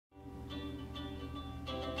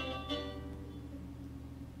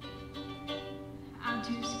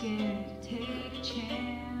I'm too scared to take a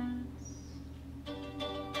chance.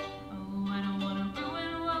 Oh, I don't wanna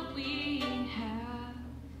ruin what we have,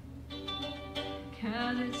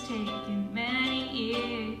 'cause it's taken many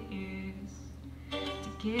years to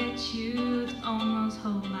get you to almost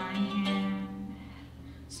hold my hand.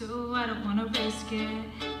 So I don't wanna risk it,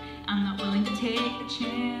 I'm not willing to take a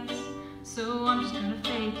chance. So I'm just gonna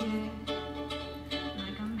fake it,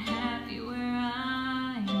 like I'm happy where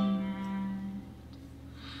I'm at.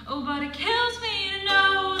 Oh, but it kills me to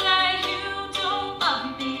know that you don't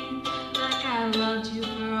love me like I loved you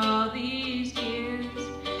for all these years.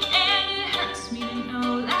 And it hurts me to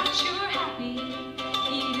know that you're happy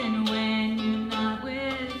even when you're not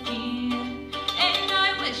with me. And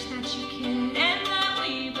I wish that you cared and that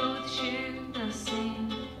we both shared the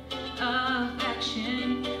same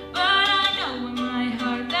affection. But I know in my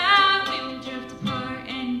heart that we will drift apart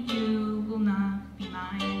and you will not be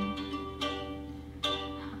mine.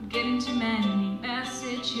 I'm getting too many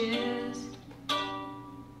messages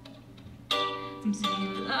from saying you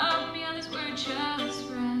love me, others we're just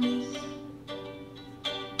friends.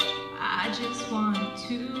 I just want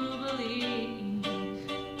to believe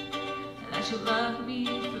that you'll love me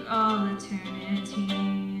for all eternity.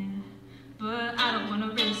 But I don't want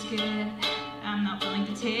to risk it, I'm not willing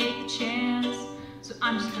to take a chance. So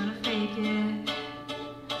I'm just gonna fake it,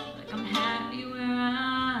 like I'm happy where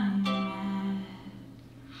I'm at.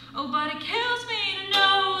 Oh, but it kills me to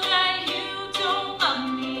know that you don't love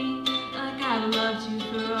me like I loved you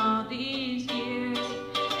for all these years.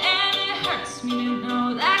 And it hurts me to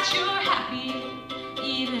know that you're happy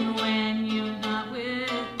even when